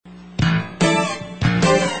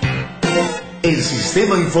El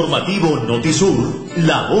sistema informativo Notisur,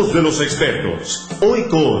 la voz de los expertos. Hoy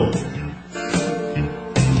con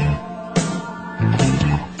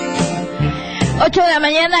 8 de la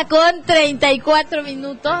mañana con 34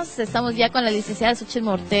 minutos. Estamos ya con la licenciada Xochitl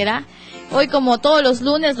Mortera. Hoy, como todos los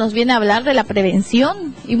lunes, nos viene a hablar de la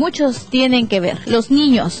prevención y muchos tienen que ver. Los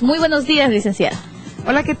niños. Muy buenos días, licenciada.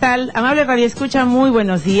 Hola, ¿qué tal? Amable Radio Escucha, muy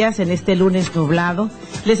buenos días en este lunes nublado.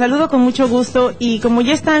 Les saludo con mucho gusto y como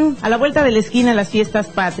ya están a la vuelta de la esquina las fiestas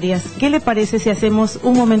patrias, ¿qué le parece si hacemos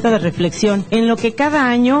un momento de reflexión en lo que cada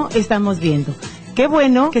año estamos viendo? Qué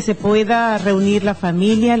bueno que se pueda reunir la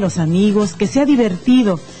familia, los amigos, que sea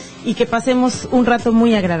divertido y que pasemos un rato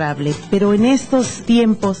muy agradable. Pero en estos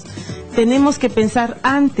tiempos tenemos que pensar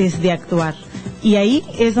antes de actuar. Y ahí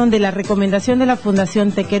es donde la recomendación de la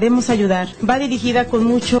Fundación Te Queremos Ayudar va dirigida con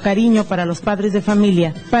mucho cariño para los padres de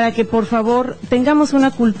familia, para que por favor tengamos una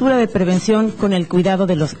cultura de prevención con el cuidado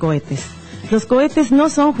de los cohetes. Los cohetes no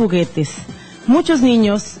son juguetes. Muchos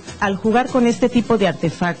niños, al jugar con este tipo de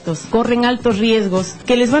artefactos, corren altos riesgos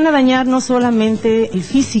que les van a dañar no solamente el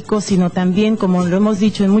físico, sino también, como lo hemos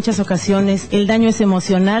dicho en muchas ocasiones, el daño es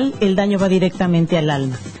emocional, el daño va directamente al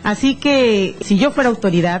alma. Así que, si yo fuera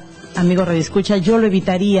autoridad, amigo Radio Escucha, yo lo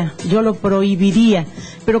evitaría, yo lo prohibiría,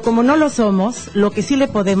 pero como no lo somos, lo que sí le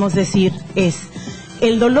podemos decir es: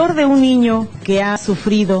 el dolor de un niño que ha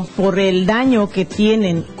sufrido por el daño que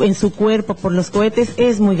tienen en su cuerpo por los cohetes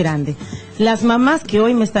es muy grande. Las mamás que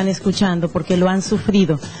hoy me están escuchando porque lo han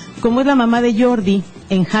sufrido, como es la mamá de Jordi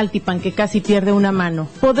en Jaltipan, que casi pierde una mano,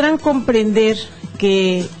 podrán comprender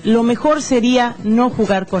que lo mejor sería no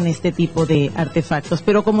jugar con este tipo de artefactos,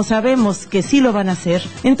 pero como sabemos que sí lo van a hacer,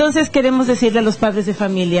 entonces queremos decirle a los padres de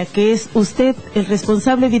familia que es usted el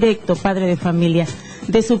responsable directo, padre de familia,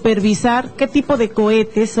 de supervisar qué tipo de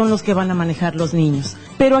cohetes son los que van a manejar los niños.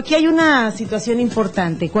 Pero aquí hay una situación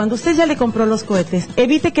importante. Cuando usted ya le compró los cohetes,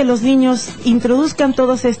 evite que los niños introduzcan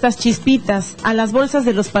todas estas chispitas a las bolsas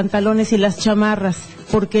de los pantalones y las chamarras,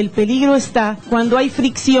 porque el peligro está cuando hay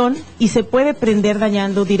fricción y se puede prender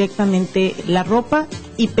dañando directamente la ropa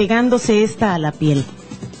y pegándose esta a la piel.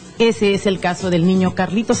 Ese es el caso del niño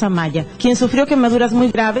Carlitos Amaya, quien sufrió quemaduras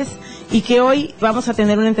muy graves y que hoy vamos a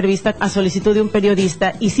tener una entrevista a solicitud de un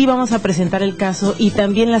periodista y sí vamos a presentar el caso y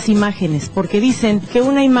también las imágenes, porque dicen que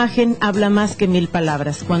una imagen habla más que 1000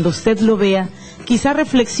 palabras. Cuando usted lo vea, quizá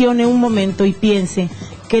reflexione un momento y piense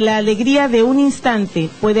que la alegría de un instante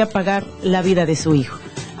puede apagar la vida de su hijo.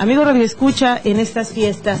 Amigo Radio Escucha, en estas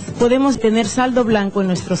fiestas podemos tener saldo blanco en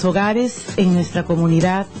nuestros hogares, en nuestra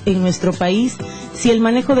comunidad, en nuestro país, si el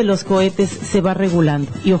manejo de los cohetes se va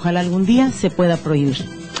regulando y ojalá algún día se pueda prohibir.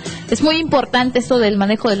 Es muy importante esto del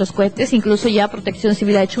manejo de los cohetes, incluso ya Protección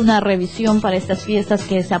Civil ha hecho una revisión para estas fiestas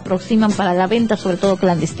que se aproximan para la venta, sobre todo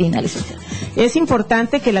clandestina, licenciada. Es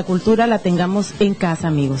importante que la cultura la tengamos en casa,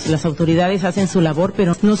 amigos. Las autoridades hacen su labor,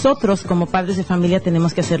 pero nosotros como padres de familia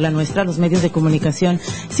tenemos que hacer la nuestra. Los medios de comunicación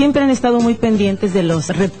siempre han estado muy pendientes de los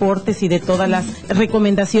reportes y de todas las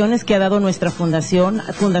recomendaciones que ha dado nuestra fundación,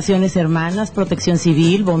 fundaciones hermanas, Protección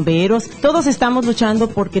Civil, bomberos. Todos estamos luchando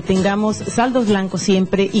porque tengamos saldos blancos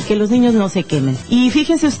siempre y que los niños no se quemen. Y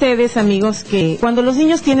fíjense ustedes, amigos, que cuando los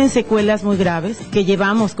niños tienen secuelas muy graves, que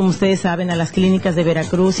llevamos, como ustedes saben, a las clínicas de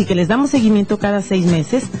Veracruz y que les damos seguimiento cada 6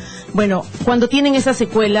 meses, bueno, cuando tienen esas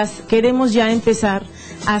secuelas, queremos ya empezar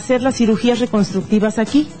a hacer las cirugías reconstructivas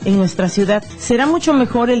aquí, en nuestra ciudad. Será mucho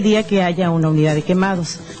mejor el día que haya una unidad de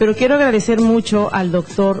quemados. Pero quiero agradecer mucho al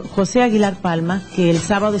doctor José Aguilar Palma, que el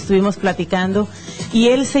sábado estuvimos platicando, y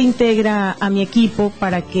él se integra a mi equipo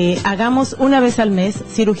para que hagamos una vez al mes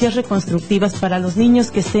cirugías reconstructivas para los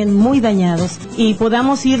niños que estén muy dañados y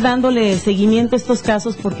podamos ir dándole seguimiento a estos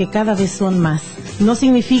casos porque cada vez son más. No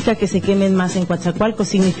significa que se quemen más en Coatzacoalcos,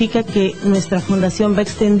 significa que nuestra fundación va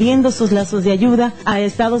extendiendo sus lazos de ayuda a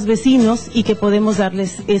estados vecinos y que podemos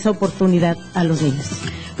darles esa oportunidad a los niños.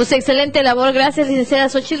 Pues excelente labor, gracias licenciada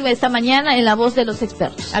Xochitl esta mañana en La Voz de los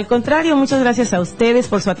Expertos. Al contrario, muchas gracias a ustedes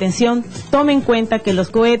por su atención. Tomen en cuenta que los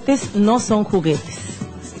cohetes no son juguetes.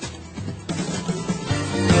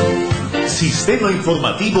 Sistema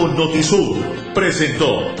Informativo Notisur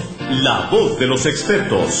presentó La Voz de los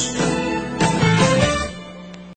Expertos.